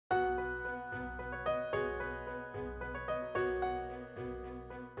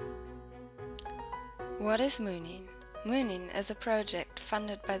What is MUNIN? MUNIN is a project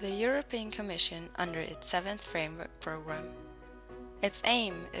funded by the European Commission under its 7th Framework Programme. Its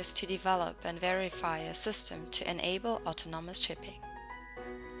aim is to develop and verify a system to enable autonomous shipping.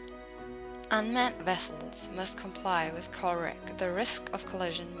 Unmanned vessels must comply with COLREG. The risk of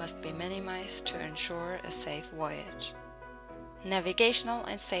collision must be minimized to ensure a safe voyage. Navigational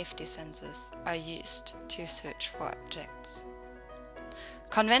and safety sensors are used to search for objects.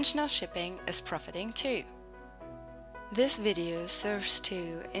 Conventional shipping is profiting too. This video serves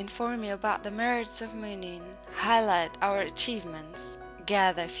to inform you about the merits of MUNIN, highlight our achievements,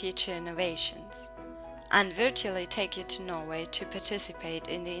 gather future innovations, and virtually take you to Norway to participate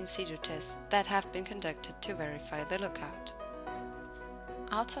in the in-situ tests that have been conducted to verify the lookout.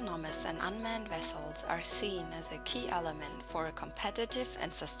 Autonomous and unmanned vessels are seen as a key element for a competitive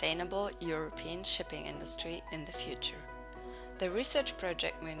and sustainable European shipping industry in the future. The research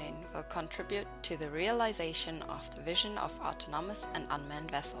project MUNIN will contribute to the realization of the vision of autonomous and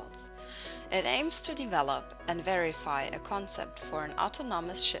unmanned vessels. It aims to develop and verify a concept for an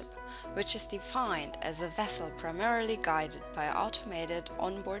autonomous ship, which is defined as a vessel primarily guided by automated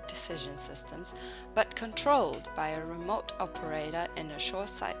onboard decision systems, but controlled by a remote operator in a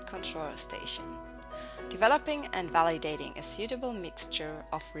shoreside control station. Developing and validating a suitable mixture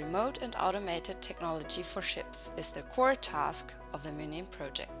of remote and automated technology for ships is the core task of the MUNIN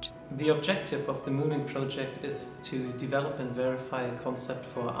project. The objective of the MUNIN project is to develop and verify a concept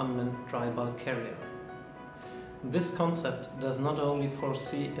for unmanned dry bulk carrier. This concept does not only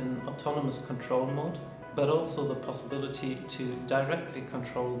foresee an autonomous control mode, but also the possibility to directly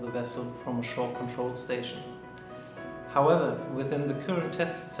control the vessel from a shore control station. However, within the current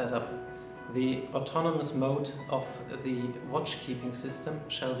test setup, the autonomous mode of the watch-keeping system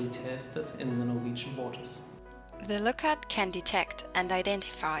shall be tested in the Norwegian waters. The lookout can detect and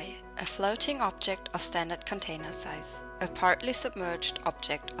identify a floating object of standard container size, a partly submerged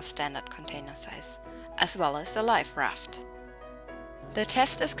object of standard container size, as well as a life raft. The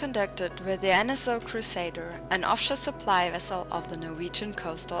test is conducted with the NSO Crusader, an offshore supply vessel of the Norwegian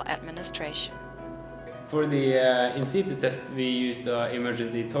Coastal Administration. For the in-situ test we used an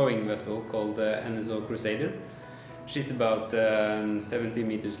emergency towing vessel called the NSO Crusader. She's about 70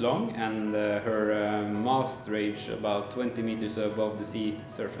 meters long and her mast range about 20 meters above the sea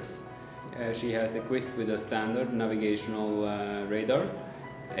surface. She has equipped with a standard navigational radar,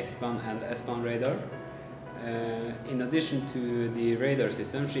 X-band and S-band radar. In addition to the radar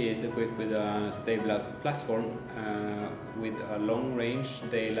system, she is equipped with a stabilized platform with a long-range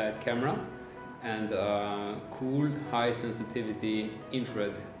daylight camera and a cooled high-sensitivity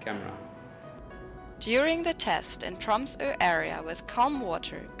infrared camera. During the test in Tromsø area with calm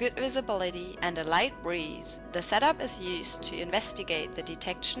water, good visibility and a light breeze, the setup is used to investigate the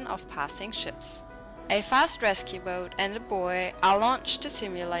detection of passing ships. A fast rescue boat and a buoy are launched to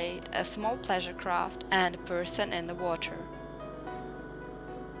simulate a small pleasure craft and a person in the water.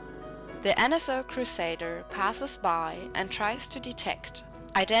 The NSO Crusader passes by and tries to detect,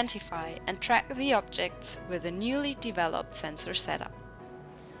 identify and track the objects with a newly developed sensor setup.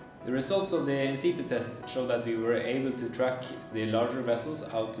 The results of the in-situ test show that we were able to track the larger vessels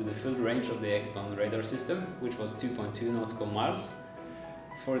out to the full range of the X-band radar system, which was 2.2 nautical miles.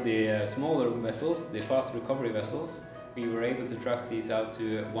 For the smaller vessels, the fast recovery vessels, we were able to track these out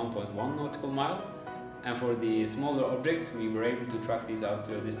to 1.1 nautical mile, and for the smaller objects we were able to track these out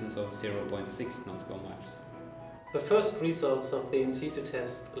to a distance of 0.6 nautical miles. The first results of the in-situ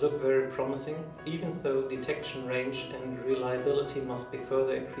test look very promising, even though detection range and reliability must be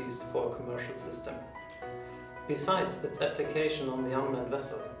further increased for a commercial system. Besides its application on the unmanned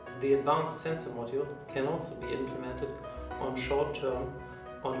vessel, the advanced sensor module can also be implemented on short term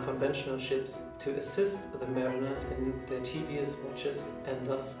on conventional ships to assist the mariners in their tedious watches and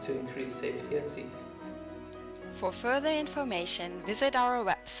thus to increase safety at seas. For further information, visit our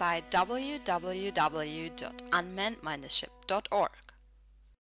website www.unmanned-ship.org.